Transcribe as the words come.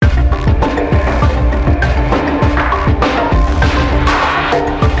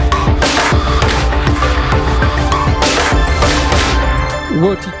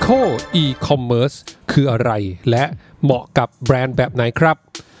e-commerce คืออะไรและเหมาะกับแบรนด์แบบไหนครับ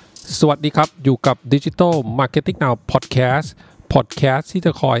สวัสดีครับอยู่กับ Digital Marketing Now Podcast ที่จ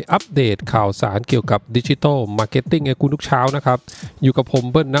ะคอยอัปเดตข่าวสารเกี่ยวกับ Digital Marketing ให้คุณทุกเช้านะครับอยู่กับผม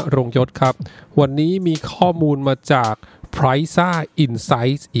เบิ้ลณรงค์ยศครับวันนี้มีข้อมูลมาจาก Pricer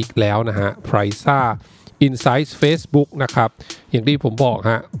Insights อีกแล้วนะฮะ Pricer Insights Facebook นะครับอย่างที่ผมบอก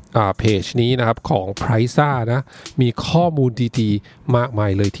ฮะเพจนี้นะครับของ Pricer นะมีข้อมูลดีๆมากมา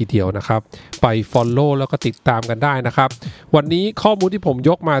ยเลยทีเดียวนะครับไป follow แล้วก็ติดตามกันได้นะครับวันนี้ข้อมูลที่ผม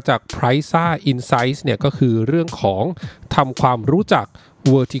ยกมาจาก Pricer Insights เนี่ยก็คือเรื่องของทำความรู้จัก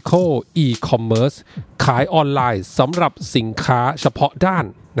Vertical E-commerce ขายออนไลน์สำหรับสินค้าเฉพาะด้าน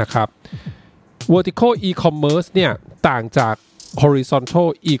นะครับ Vertical E-commerce เนี่ยต่างจากhorizontal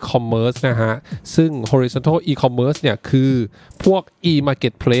e-commerce นะฮะซึ่ง horizontal e-commerce เนี่ยคือพวก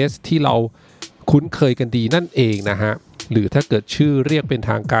e-marketplace ที่เราคุ้นเคยกันดีนั่นเองนะฮะหรือถ้าเกิดชื่อเรียกเป็น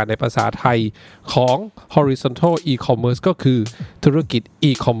ทางการในภาษาไทยของ horizontal e-commerce ก็คือธุรกิจ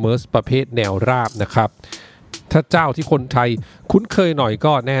e-commerce ประเภทแนวราบนะครับถ้าเจ้าที่คนไทยคุ้นเคยหน่อย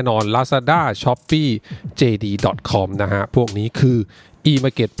ก็แน่นอน Lazada, Shopee, JD.com นะฮะพวกนี้คือ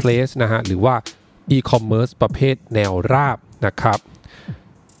e-marketplace นะฮะหรือว่า e-commerce ประเภทแนวราบนะครับ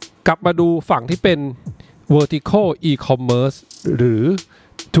กลับมาดูฝั่งที่เป็น vertical e-commerce หรือ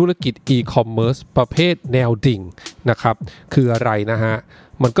ธุรกิจ e-commerce ประเภทแนวดิ่งนะครับคืออะไรนะฮะ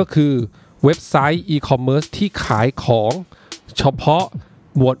มันก็คือเว็บไซต์ e-commerce ที่ขายของเฉพาะ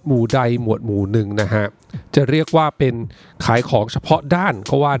หมวดหมู่ใดหมวดหมู่หนึ่งนะฮะจะเรียกว่าเป็นขายของเฉพาะด้าน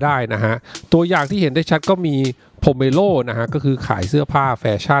ก็ว่าได้นะฮะตัวอย่างที่เห็นได้ชัดก็มีPomelo นะฮะก็คือขายเสื้อผ้าแฟ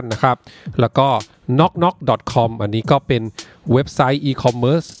ชั่นนะครับแล้วก็ knock.com อันนี้ก็เป็นเว็บไซต์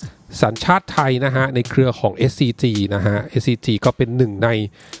e-commerce สัญชาติไทยนะฮะในเครือของ SCG นะฮะ SCG ก็เป็นหนึ่งใน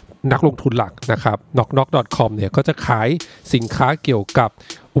นักลงทุนหลักนะครับ knock.com เนี่ยก็จะขายสินค้าเกี่ยวกับ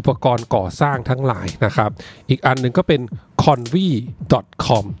อุปกรณ์ก่อสร้างทั้งหลายนะครับอีกอันหนึ่งก็เป็น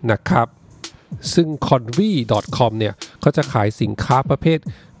convi.com นะครับซึ่ง convi.com เนี่ยก็จะขายสินค้าประเภท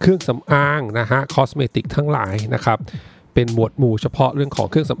เครื่องสำอางนะฮะคอสเมติกทั้งหลายนะครับเป็นหมวดหมู่เฉพาะเรื่องของ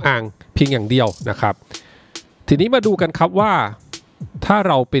เครื่องสำอางเพียงอย่างเดียวนะครับทีนี้มาดูกันครับว่าถ้า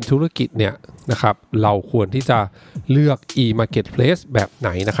เราเป็นธุรกิจเนี่ยนะครับเราควรที่จะเลือก e-marketplace แบบไหน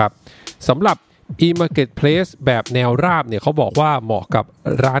นะครับสำหรับ e-marketplace แบบแนวราบเนี่ยเขาบอกว่าเหมาะกับ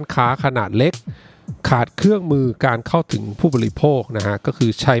ร้านค้าขนาดเล็กขาดเครื่องมือการเข้าถึงผู้บริโภคนะฮะก็คื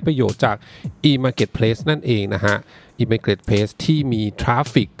อใช้ประโยชน์จาก e-marketplace นั่นเองนะฮะe-marketplace ที่มีทราฟ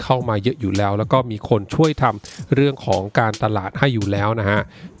ฟิกเข้ามาเยอะอยู่แล้วแล้วก็มีคนช่วยทำเรื่องของการตลาดให้อยู่แล้วนะฮะ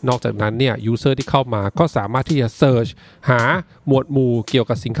นอกจากนั้นเนี่ยยูเซอร์ที่เข้ามาก็สามารถที่จะเซิร์ชหาหมวดหมู่เกี่ยว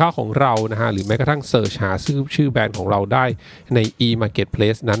กับสินค้าของเรานะฮะหรือแม้กระทั่งเซิร์ชหาชื่อแบรนด์ของเราได้ใน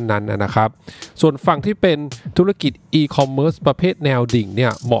e-marketplace นั้นๆนะครับส่วนฝั่งที่เป็นธุรกิจ e-commerce ประเภทแนวดิ่งเนี่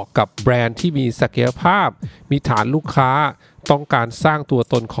ยเหมาะกับแบรนด์ที่มีศักยภาพมีฐานลูกค้าต้องการสร้างตัว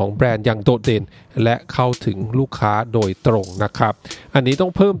ตนของแบรนด์อย่างโดดเด่นและเข้าถึงลูกค้าโดยตรงนะครับอันนี้ต้อ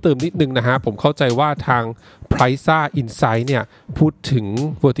งเพิ่มเติมนิดนึงนะฮะผมเข้าใจว่าทาง Pricer Insight เนี่ยพูดถึง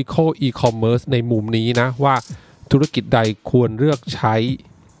vertical e-commerce ในมุมนี้นะว่าธุรกิจใดควรเลือกใช้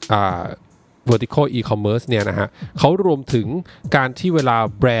vertical e-commerce เนี่ยนะฮะเขารวมถึงการที่เวลา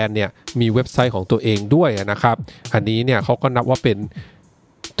แบรนด์เนี่ยมีเว็บไซต์ของตัวเองด้วยนะครับอันนี้เนี่ยเขาก็นับว่าเป็น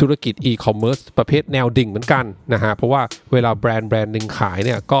ธุรกิจ e-commerce ประเภทแนวดิ่งเหมือนกันนะฮะเพราะว่าเวลาแบรนด์หนึ่งขายเ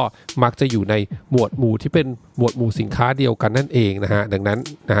นี่ยก็มักจะอยู่ในหมวดหมู่ที่เป็นหมวดหมู่สินค้าเดียวกันนั่นเองนะฮะดังนั้น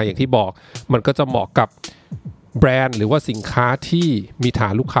นะฮะอย่างที่บอกมันก็จะเหมาะกับแบรนด์หรือว่าสินค้าที่มีฐา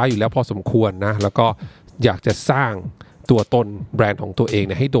นลูกค้าอยู่แล้วพอสมควรนะแล้วก็อยากจะสร้างตัวตนแบรนด์ของตัวเองเ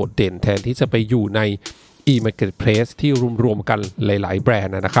นี่ยให้โดดเด่นแทนที่จะไปอยู่ใน e-marketplace ที่รวมๆกันหลายๆแบรน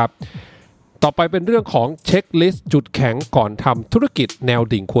ด์นะครับต่อไปเป็นเรื่องของเช็คลิสต์จุดแข็งก่อนทำธุรกิจแนว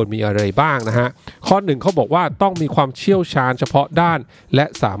ดิ่งควรมีอะไรบ้างนะฮะข้อหนึ่งเขาบอกว่าต้องมีความเชี่ยวชาญเฉพาะด้านและ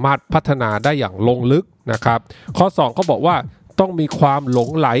สามารถพัฒนาได้อย่างลงลึกนะครับข้อ2เขาบอกว่าต้องมีความหลง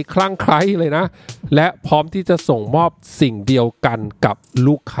ไหลคลั่งไคล้เลยนะและพร้อมที่จะส่งมอบสิ่งเดียวกันกับ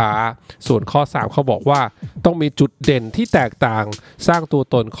ลูกค้าส่วนข้อ3เขาบอกว่าต้องมีจุดเด่นที่แตกต่างสร้างตัว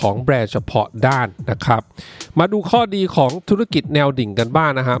ตนของแบรนด์เฉพาะด้านนะครับมาดูข้อดีของธุรกิจแนวดิ่งกันบ้าง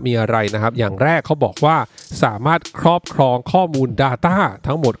นะฮะมีอะไรนะครับอย่างแรกเขาบอกว่าสามารถครอบครองข้อมูล Data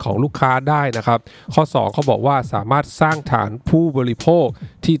ทั้งหมดของลูกค้าได้นะครับข้อ2เขาบอกว่าสามารถสร้างฐานผู้บริโภค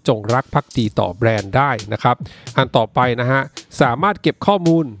ที่จงรักภักดีต่อแบรนด์ได้นะครับอันต่อไปนะฮะสามารถเก็บข้อ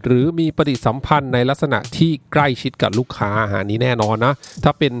มูลหรือมีปฏิสัมพันธ์ในลักษณะที่ใกล้ชิดกับลูกค้านี้แน่นอนนะถ้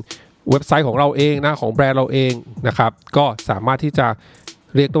าเป็นเว็บไซต์ของเราเองนะของแบรนด์เราเองนะครับก็สามารถที่จะ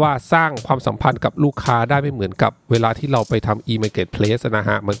เรียกว่าสร้างความสัมพันธ์กับลูกค้าได้ไม่เหมือนกับเวลาที่เราไปทำ e-marketplace นะฮ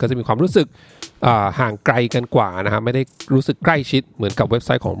ะมันก็จะมีความรู้สึกห่างไกลกันกว่านะฮะไม่ได้รู้สึกใกล้ชิดเหมือนกับเว็บไซ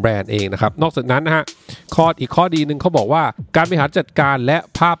ต์ของแบรนด์เองนะครับนอกจากนั้นนะฮะอีกข้อดีนึงเขาบอกว่าการบริหารจัดการและ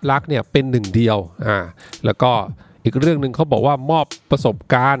ภาพลักษณ์เนี่ยเป็นหนึ่งเดียวแล้วก็อีกเรื่องนึงเขาบอกว่ามอบประสบ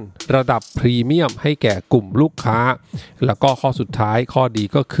การณ์ระดับพรีเมียมให้แก่กลุ่มลูกค้าแล้วก็ข้อสุดท้ายข้อดี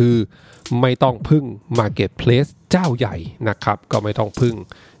ก็คือไม่ต้องพึ่ง Marketplace เจ้าใหญ่นะครับก็ไม่ต้องพึ่ง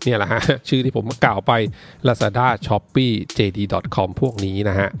เนี่ยแหละฮะชื่อที่ผมกล่าวไป Lazada Shopee JD.com พวกนี้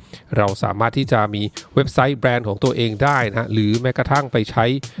นะฮะเราสามารถที่จะมีเว็บไซต์แบรนด์ของตัวเองได้นะหรือแม้กระทั่งไปใช้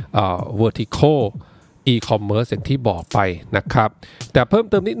vertical e-commerce อย่างที่บอกไปนะครับแต่เพิ่ม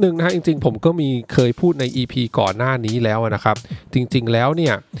เติมนิดนึงนะฮะจริงๆผมก็เคยพูดใน EP ก่อนหน้านี้แล้วนะครับจริงๆแล้วเนี่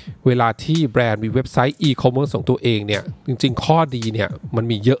ยเวลาที่แบรนด์มีเว็บไซต์ e-commerce ของตัวเองเนี่ยจริงๆข้อดีเนี่ยมัน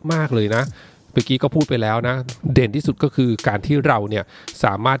มีเยอะมากเลยนะเมื่อกี้ก็พูดไปแล้วนะเด่นที่สุดก็คือการที่เราเนี่ยส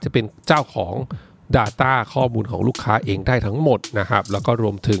ามารถจะเป็นเจ้าของData ข้อมูลของลูกค้าเองได้ทั้งหมดนะครับแล้วก็ร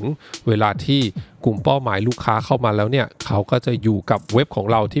วมถึงเวลาที่กลุ่มเป้าหมายลูกค้าเข้ามาแล้วเนี่ยเขาก็จะอยู่กับเว็บของ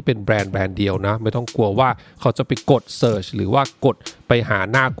เราที่เป็นแบรนด์เดียวนะไม่ต้องกลัวว่าเขาจะไปกด Search หรือว่ากดไปหา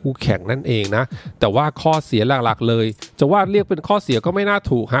หน้าคู่แข่งนั่นเองนะแต่ว่าข้อเสียหลักๆเลยจะว่าเรียกเป็นข้อเสียก็ไม่น่า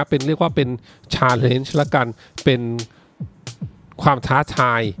ถูกฮะเรียกว่าเป็น Challenge ละกันเป็นความท้าท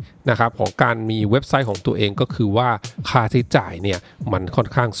ายนะครับของการมีเว็บไซต์ของตัวเองก็คือว่าค่าใช้จ่ายเนี่ยมันค่อน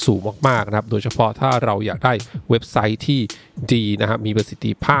ข้างสูงมากๆนะครับโดยเฉพาะถ้าเราอยากได้เว็บไซต์ที่ดีนะครับมีประสิท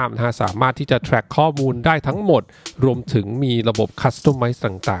ธิภาพนะฮะสามารถที่จะ track ข้อมูลได้ทั้งหมดรวมถึงมีระบบ customize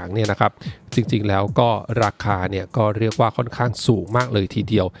ต่างๆเนี่ยนะครับจริงๆแล้วก็ราคาเนี่ยก็เรียกว่าค่อนข้างสูงมากเลยที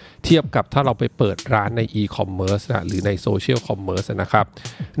เดียวเทียบกับถ้าเราไปเปิดร้านใน e-commerce นะหรือใน social commerce นะครับ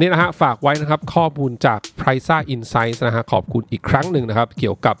นี่นะฮะฝากไว้นะครับข้อมูลจาก Pricer Insights นะฮะขอบคุณอีกครั้งหนึ่งนะครับเ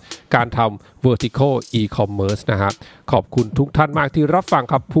กี่ยวกับการทำ vertical e-commerce นะครับขอบคุณทุกท่านมากที่รับฟัง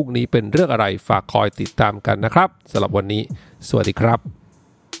ครับพรุ่งนี้เป็นเรื่องอะไรฝากคอยติดตามกันนะครับสำหรับวันนี้สวัสดีครับ